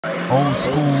Old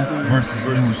school versus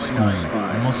new school.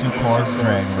 Muscle cars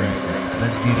drag racing.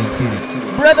 Let's get into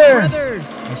it.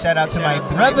 Brothers! And shout out to my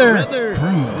brother,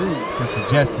 Cruz, for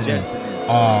suggesting this.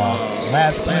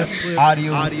 Last clip,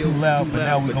 audio was too loud, but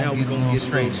now we're going to get a little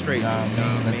straight. You know what I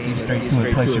mean? Let's get straight to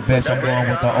it. Place your bets. I'm going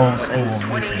with the old school on this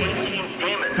one.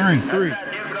 Three.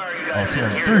 Oh, too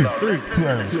early. Too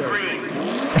early.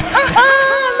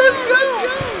 Let's go!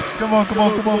 Come on. Come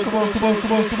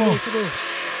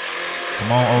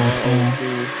on, old school. We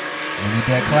need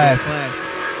that classic.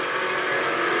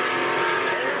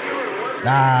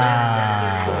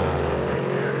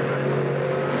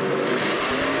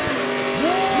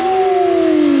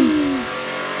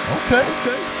 Okay.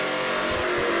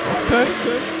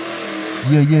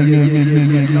 Yeah.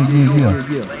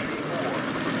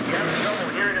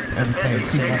 Everything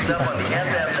too much fucking loud.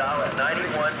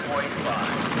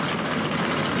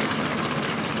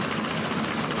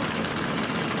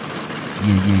 Yeah.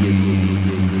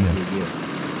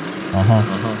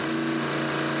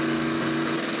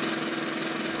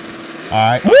 All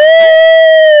right. Woo!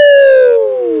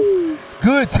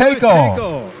 Good takeoff.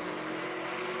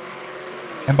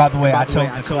 And by the way, I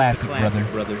chose the classic,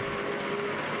 brother.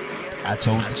 I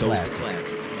chose the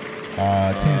classic.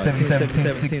 1077,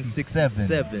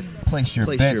 1067. Place your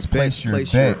bets.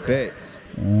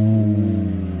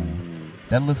 Ooh.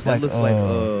 That looks like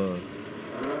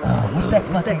what's that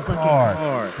fucking car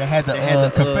that had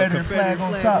the Confederate flag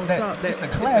on top? It's a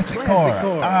classic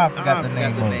car. I forgot the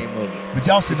name of it. But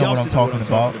y'all should know what I'm talking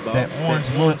about. That orange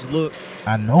look.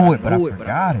 I know it, but I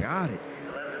forgot it.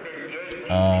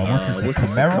 What's this? A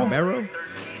Camaro?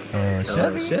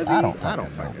 Chevy? I don't know,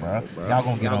 bro. Y'all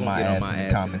gonna get on my ass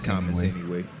in the comments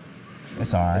anyway.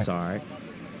 It's alright.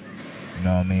 You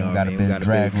know what I mean? We got a bit of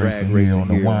drag racing here on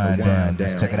the wind down.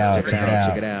 Let's check it out.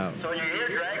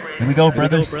 Here we go,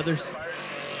 brothers.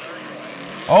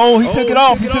 Oh, he took it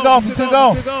off. He took off.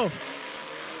 Go.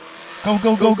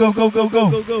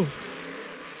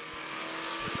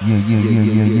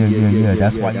 Yeah.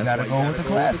 That's why you gotta go with the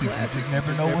classics. You just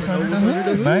never know what's under the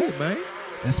hood, man.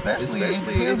 Especially, it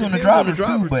depends on the driver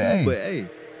too, but hey,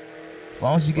 as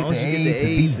long as you get the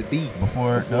A to B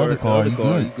before the other car, you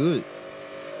good.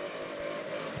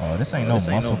 Oh, this ain't no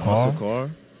muscle car.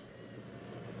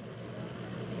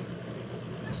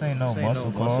 This ain't no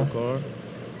muscle car.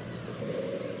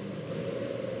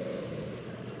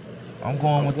 I'm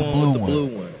going with the blue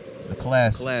one. The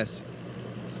classic.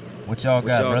 What y'all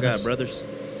got, brothers?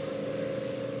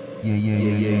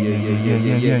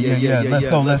 Yeah. Let's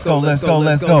go.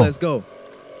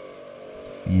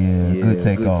 Yeah, good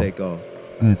takeoff.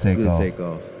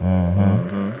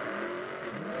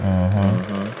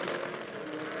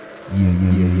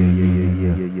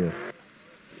 Yeah.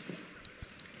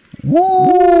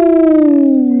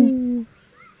 Woo!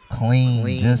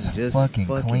 Clean, just fucking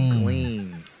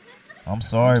clean. I'm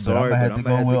sorry, but I'm gonna have to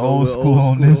go with old school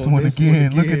on this one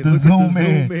again. Look at the zoom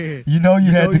in. You know you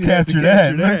had to capture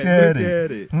that.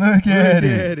 Look at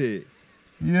it.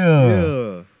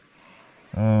 Yeah.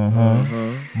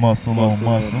 Muscle on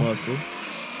muscle.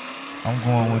 I'm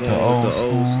going with the old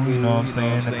school, you know what I'm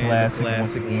saying? The classic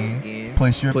once again.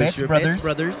 Place your bets, brothers.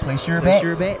 Place your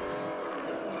bets.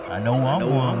 I know what I'm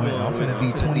going with. I'm finna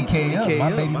be 20K up.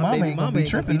 My baby mama ain't gonna be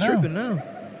tripping now.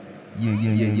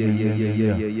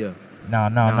 Yeah.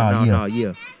 Nah,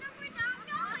 yeah.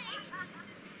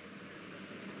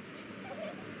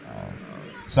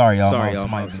 Sorry, y'all.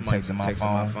 Somebody's been texting my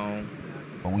phone.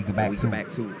 But we get back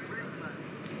to it.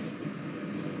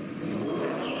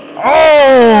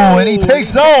 Oh, and he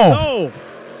takes off.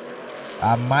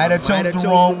 I might have chose the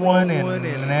wrong one,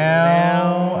 and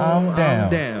now I'm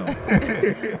down.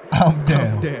 I'm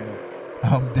down.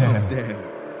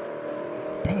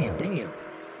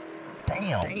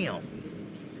 Damn.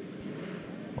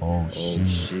 Oh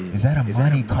shit. Is that a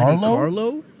Monte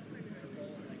Carlo?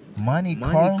 Monte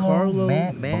Carlo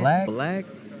matte black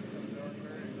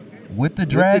with the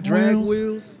drag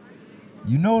wheels?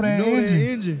 You know that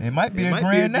engine. It might be a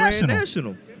Grand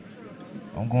National.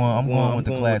 I'm going with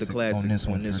the classic on this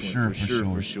one for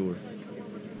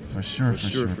sure.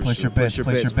 Place your bets.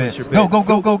 Go.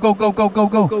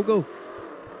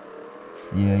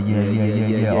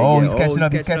 Yeah. Oh, he's catching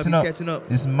up.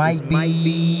 This might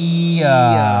be.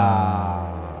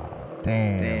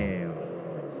 Damn.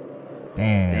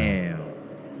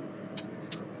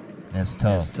 That's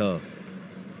tough.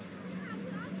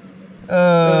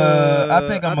 I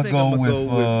think I'm gonna go with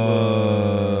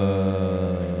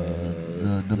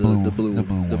the blue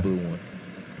one.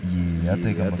 Yeah, I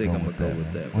think I'm gonna go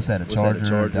with that. What's that? A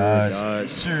Charger? Dodge?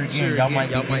 Sure. Again, y'all might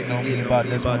be getting on me about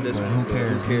this one, but who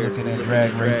cares? We're looking at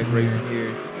drag racing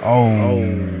here. Oh.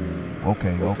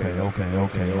 Okay.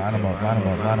 Line them up.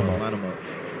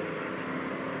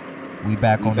 We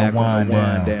back on the wind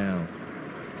down.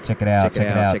 Check it out.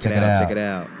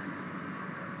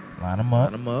 Line them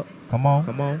up. Come on.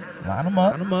 Line them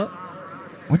up.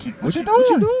 What you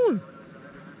doing?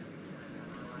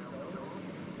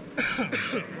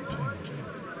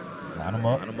 Line them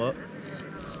up.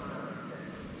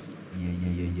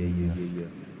 Yeah.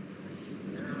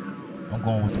 I'm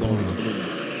going with the blue.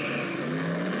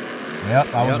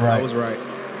 Yep, I was right.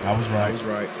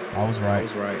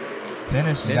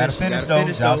 Finish. You gotta finish though.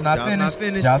 Job's not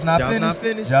finished.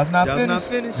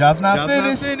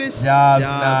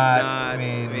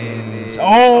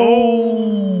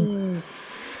 Oh!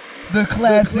 The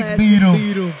classic beat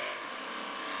him.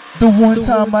 The one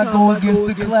time I go against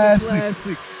the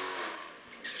classic.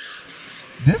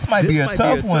 This might be a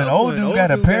tough one. Old dude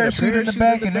got a parachute in the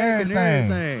back and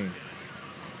everything.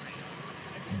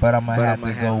 But I'm gonna have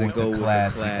to go with the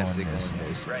classic on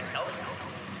this one.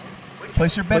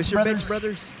 Place your bets,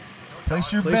 brothers.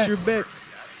 Place your bets.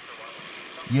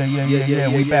 Yeah.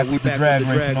 We back with the drag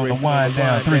racing on the wind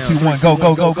down. 3, 2, 1, go.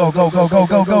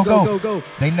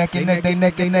 They neck and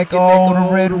neck. Oh, the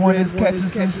red one is catching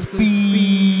some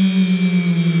speed.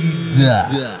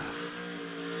 Damn.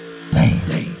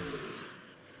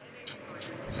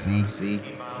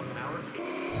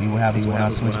 See what happens when I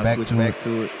switch back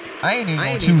to it. I ain't even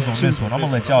gonna choose on this one. I'm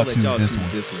gonna let y'all choose this one.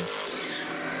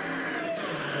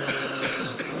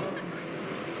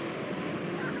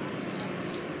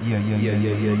 Yeah.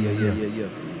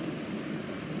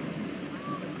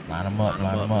 Line them up.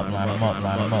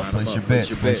 Place your bets.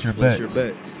 Both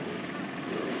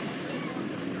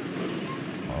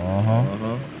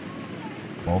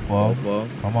of them.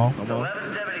 Come on.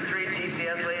 1173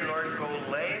 TCS lane, North Gold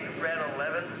Lane, ran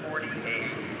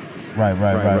 1148. Right.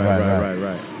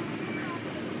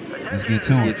 Let's get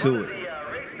to it.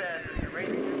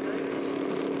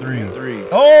 3.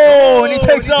 Oh, and he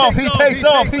takes off. He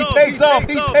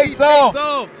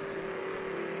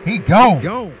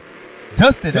gone.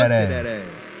 Dusted that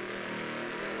ass.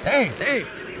 Dang.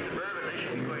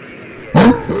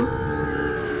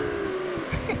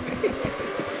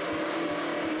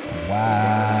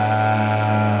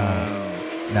 Wow.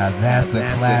 Now that's a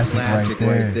classic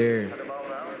right there.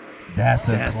 That's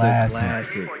a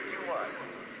classic.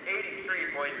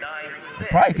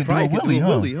 Probably could do a Willie,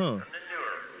 huh?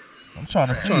 I'm trying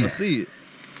to see it.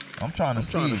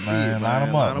 Man. Line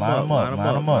them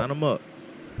up.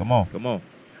 Come on.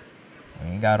 We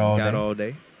ain't got all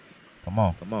day. Come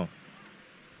on.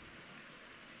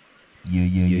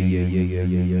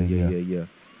 Yeah.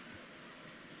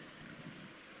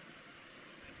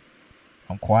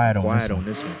 I'm quiet on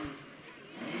this one.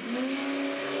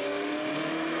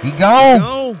 He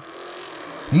gone.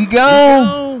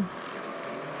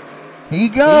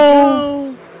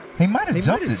 He might have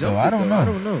jumped it though. I don't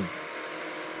know.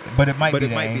 But it might be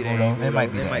the angle though. It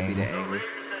might be the angle.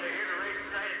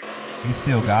 He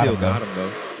still got him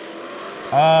though.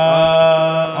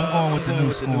 I'm going with the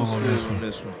new school on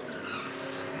this one.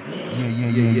 Yeah.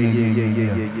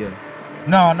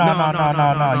 No.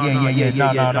 Yeah.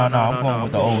 No. I'm going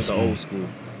with the old school.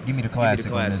 Give me the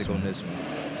classic on this one. I'm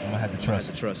gonna have to trust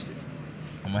it.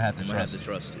 I'm gonna have to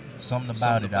trust it. Something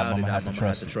about it, I'm gonna have to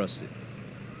trust it.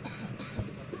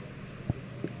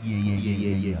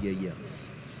 Yeah.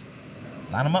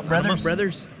 Line them up,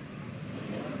 brothers.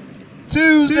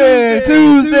 Tuesday.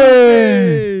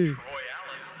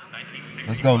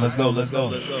 Let's go.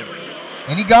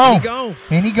 And he gone.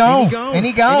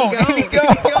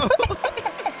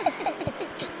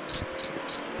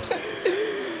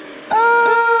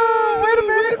 Wait a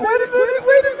minute.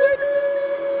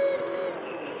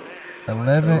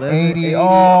 1180.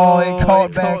 Oh, it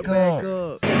caught back up.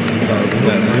 We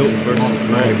got built versus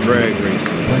drag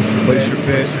racing. Place your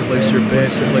bets. I'm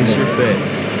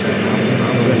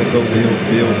gonna go build.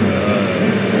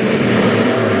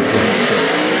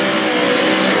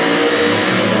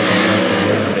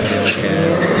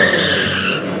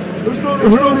 It's not a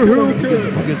Hellcat. Who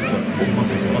gives a fuck? It's a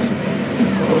muscle.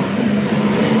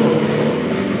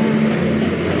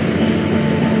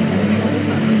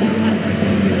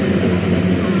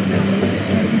 Let's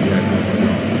see what we got going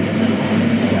on.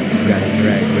 We got the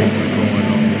drag races going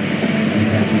on. We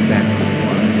back on the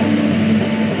one.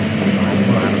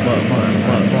 Line them up.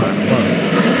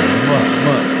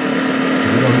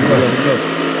 Go.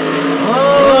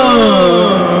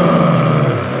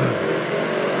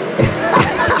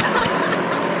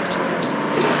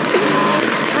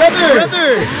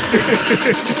 Brother!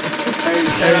 Hey,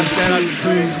 shout out to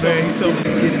Cruz, man. He told me to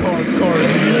get into his car.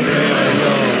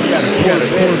 We got a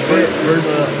Corvette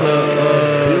versus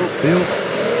Bill.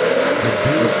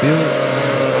 Built.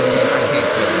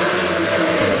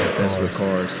 That's with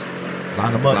cars.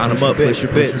 Line them up. Line them up. Place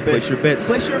your bets. Place your bets.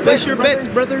 Place your bets,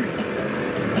 brother.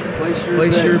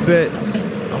 Place your bets.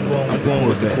 I'm going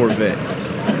with the Corvette.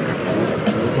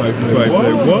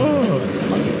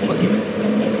 Fuck it.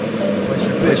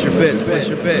 Place your bets. Place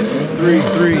your bets. 3,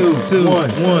 2,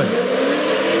 1.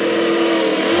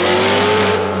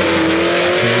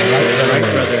 Right,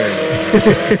 brother.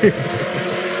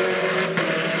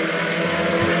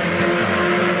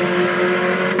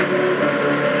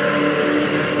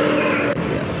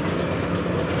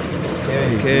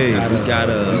 Okay, we got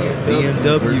a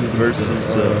BMW versus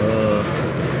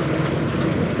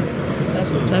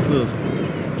some type of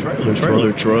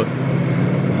trailer truck.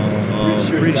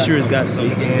 Pretty sure it's got some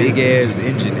big ass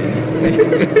engine in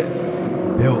it.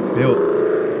 Built.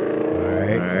 All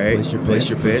right. Place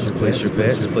your bets.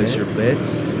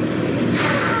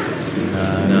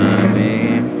 Nah,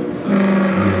 man.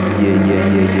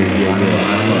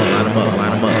 Yeah. Line them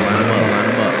up.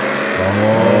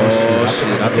 Oh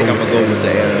shit! I think I'm gonna go with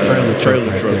that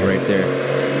trailer truck right there.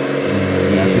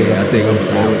 Yeah, I think I'm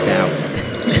gonna go with that one.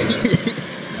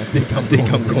 I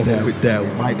think I'm going with that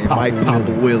one. It might pop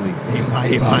a wheelie. It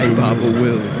might pop a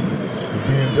wheelie.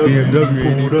 BMW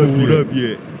ain't pulled up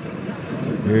yet.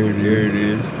 There it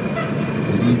is.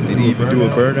 Did he even do a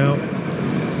burnout?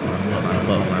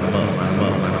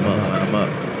 Line them up.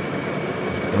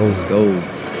 Let's go.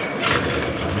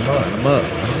 Line them up.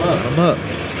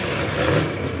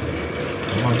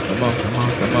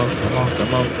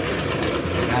 Come on.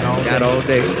 Got all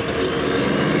day.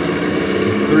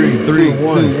 3, 2,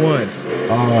 1.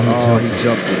 Oh, he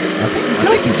jumped it. I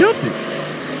think he jumped it.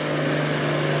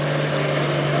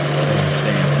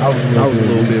 Damn, that was a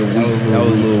little bit weak. That was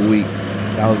a little weak.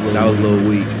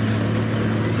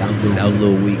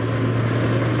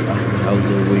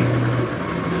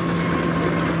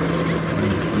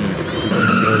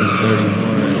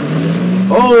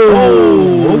 1631.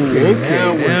 Oh, okay.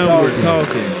 Now we're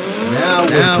talking.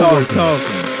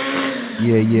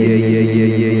 Yeah.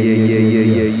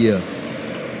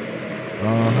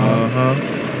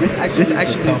 This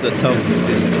actually is a tough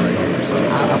decision right here. So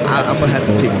I'm gonna have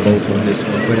to pick both on this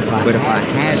one. But if I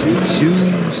had to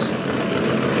choose,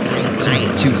 I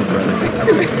ain't choosing, brother.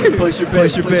 Place your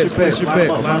bets.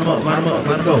 Line them up.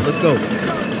 Let's go.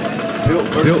 Built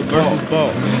versus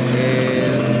ball.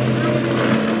 And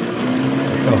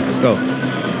let's go.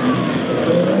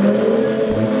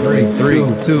 3,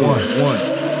 2,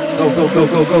 1. Go.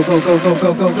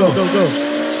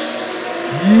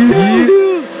 Yeah.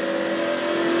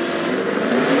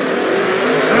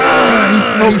 He's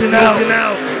smoking out.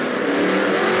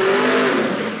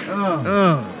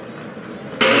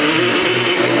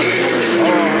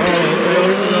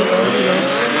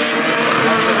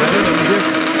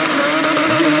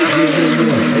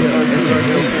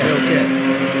 SRT, Hellcat.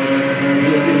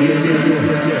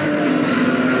 Yeah.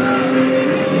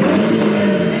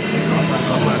 I'm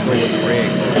not going with the red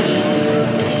car.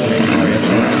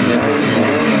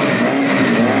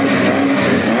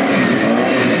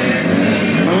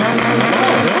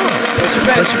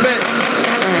 Place your bets.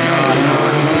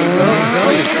 No,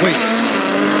 wait.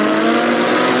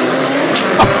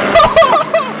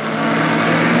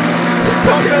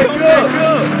 Come back up.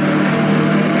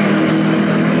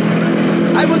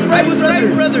 I was right,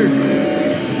 brother.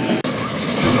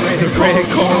 The red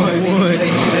car won.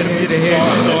 Let him get a head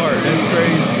start. That's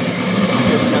crazy.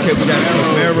 Okay, we got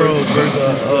Camaro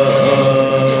versus a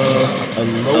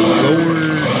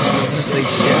lower. Just say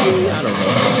Chevy. I don't know.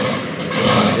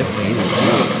 Definitely either.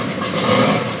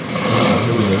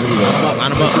 Here we go. Line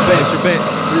them up. Place your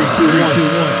bets. 3, 2, 1.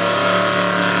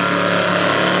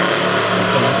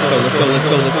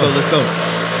 Let's go.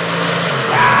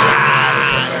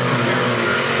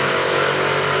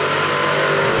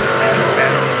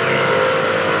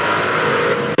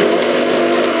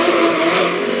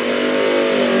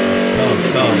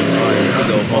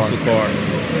 Muscle car. Yeah.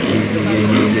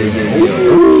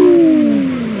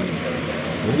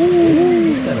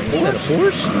 Is that a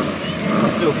Porsche? I'm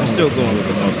still going with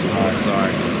the muscle.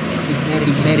 Sorry.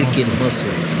 American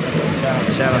muscle.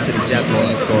 Shout out to the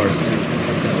Japanese cars too.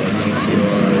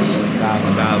 GTRs,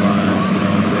 Skylines, you know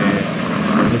what I'm saying?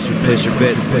 Place your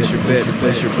bets.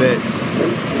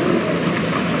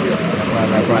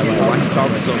 Why you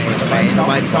talking so much, man?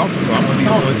 Nobody talking, so I'm gonna be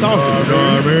the one talking. You know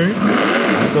what I mean?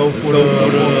 Let's go for the blue.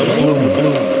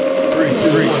 3,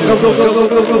 2, 1. Go.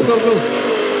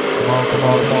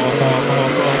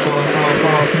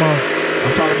 Come on.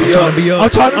 I'm trying to be up.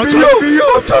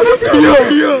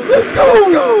 Let's go.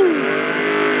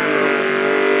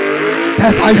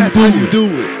 That's how you do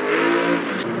it.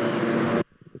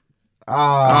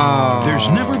 There's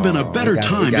never been a better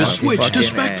time to switch to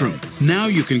Spectrum. Now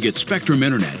you can get Spectrum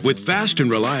Internet with fast and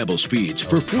reliable speeds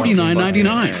for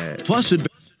 $49.99. Plus,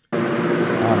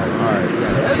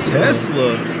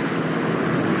 Tesla.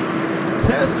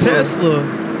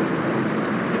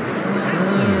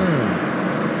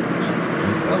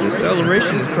 The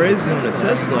acceleration is crazy on the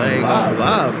Tesla. I ain't gonna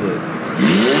lie, but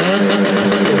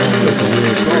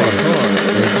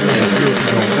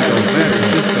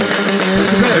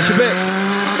What's your bets?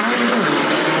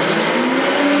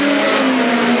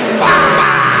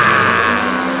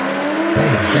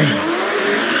 Damn.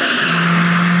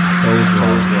 Chose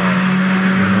wrong.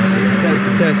 Should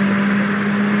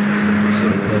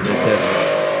have Tesla.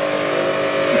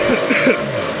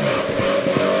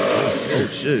 Oh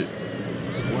shit.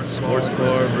 Sports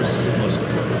car versus a muscle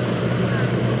car.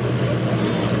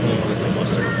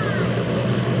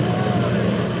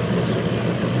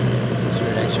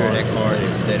 Sure that car is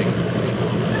aesthetic.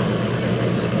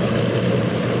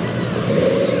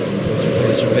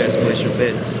 Place your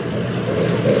bets.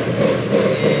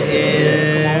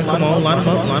 And come on, line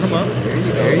them up.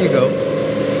 There you go.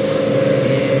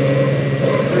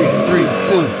 3,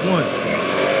 2, 1.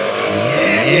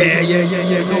 Yeah.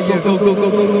 Go.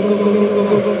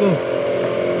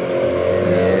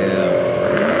 Yeah.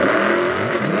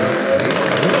 See.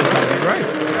 Right.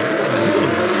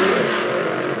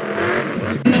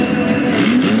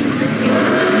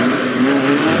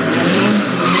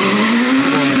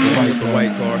 The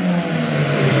white car.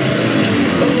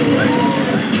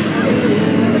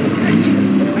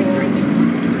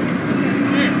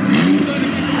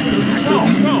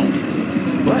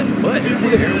 But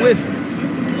with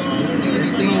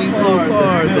seeing these little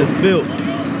cars that's built,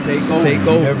 just take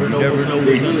over. You never know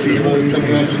what's under the hood.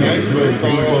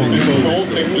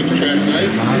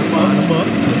 Line them up.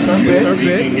 It's our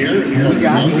bets. We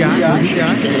got.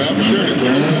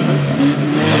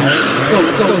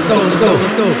 Let's go.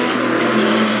 Go.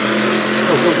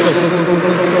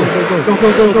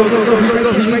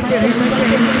 He's right there.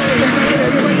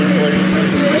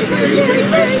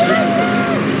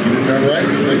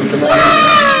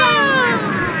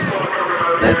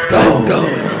 Let's go.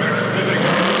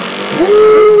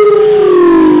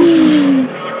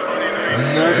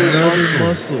 Another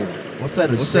muscle. What's that?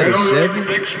 A Chevy?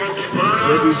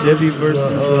 Chevy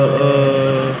versus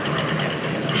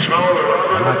I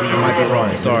might be wrong.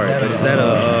 Sorry, but is that a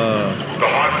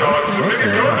Mustang?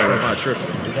 I'm not tripping.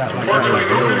 It got like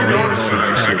a little range on it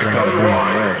and shit. It's kind of throwing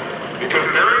me off.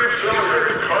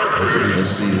 Let's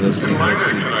see. There's a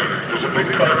big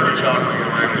car that's out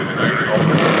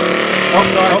Oh,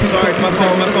 sorry. My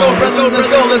phone. Let's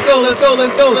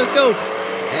go.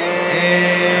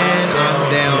 And I'm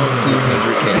down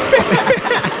 200K.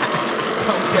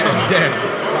 I'm down.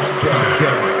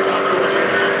 Go.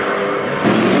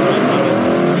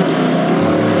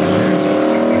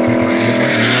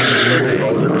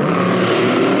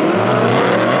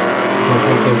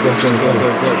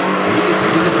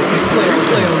 Let's play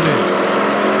on this.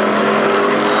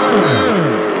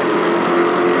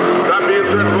 That being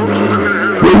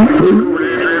said,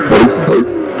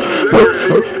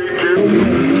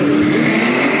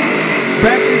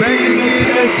 Back again,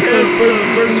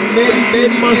 versus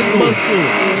mid muscle.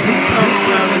 This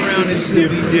time around, it should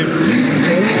be different.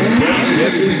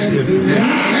 Definitely.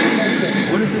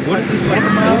 What is this like a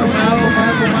mile?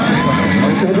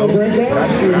 I know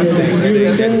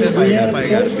somebody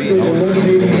got to be.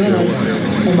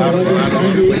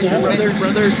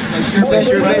 Brothers. Place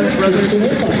your bets, brothers.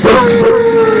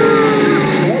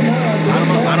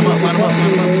 Line them up.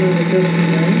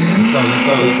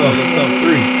 Let's go.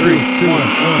 3, 2,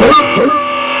 1.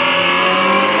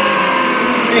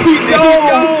 He's go.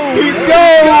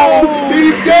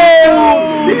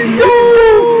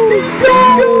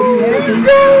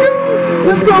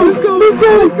 Let's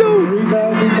go.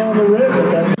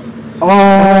 Oh,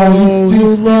 he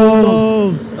still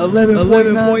lost.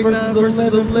 11.9 versus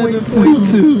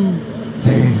 11.2.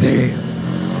 Damn.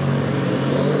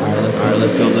 All right,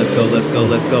 let's go. We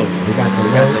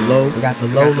got the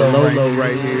low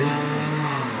right here.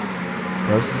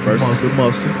 Versus the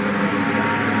muscle.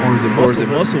 Or is it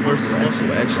muscle versus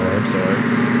muscle? Actually, I'm sorry.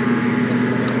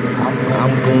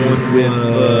 I'm going with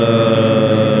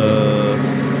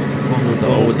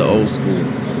the old school.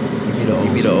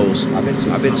 Give me the old school. I've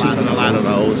been choosing a lot of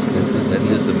the old school. That's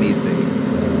just a me thing.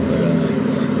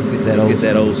 But let's get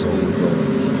that old school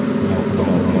going. Come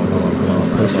on.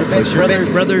 Place your bets,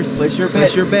 brothers. Place your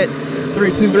bets.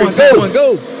 3, 2, 1,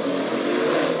 go.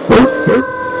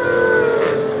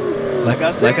 Like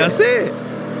I said.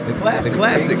 The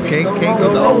classic. Can't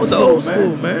go with the old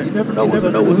school, man. You never know what's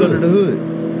under the hood.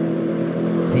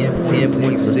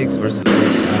 10.6 versus 1.5.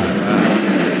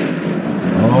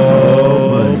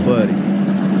 Oh, buddy.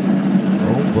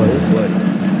 Oh, buddy.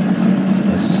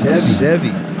 A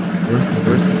Chevy versus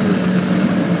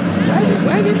a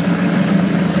wagon.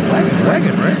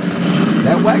 Wagon, right?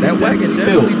 That wagon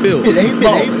definitely built. It ain't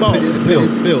bought, but it's built.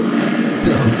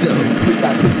 So we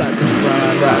about to find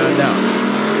out.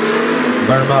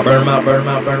 Burn them out.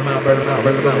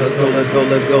 Let's go.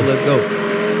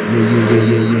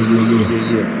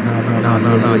 Yeah. No.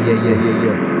 Yeah.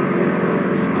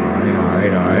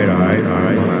 All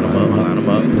right. Line them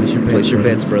up. Place your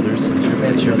bets, brothers.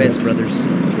 Place your bets, brothers.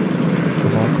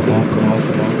 Come on. All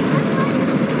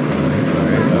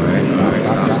right.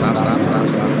 Stop.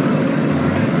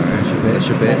 Place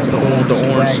your bets. The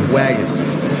orange wagon.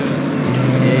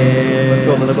 Yeah. Let's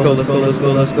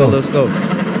go.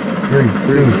 3, 2, 1.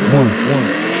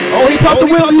 Oh, he popped the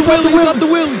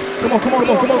wheelie. Come on.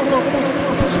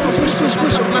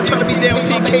 Push. I'm not trying to be down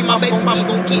 10K. My baby mama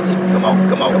gonna get me. Come on.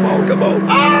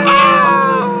 Ah!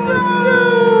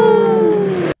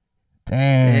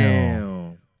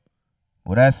 Damn.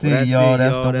 Well, that's it, y'all.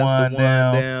 That's the one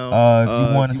down. If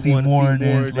you want to see more of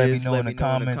this, let me know in the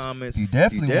comments. If you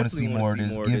definitely want to see more of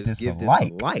this, give this a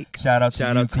like. Shout out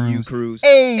to you, Cruz.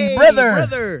 Hey,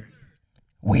 brother.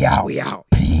 We out.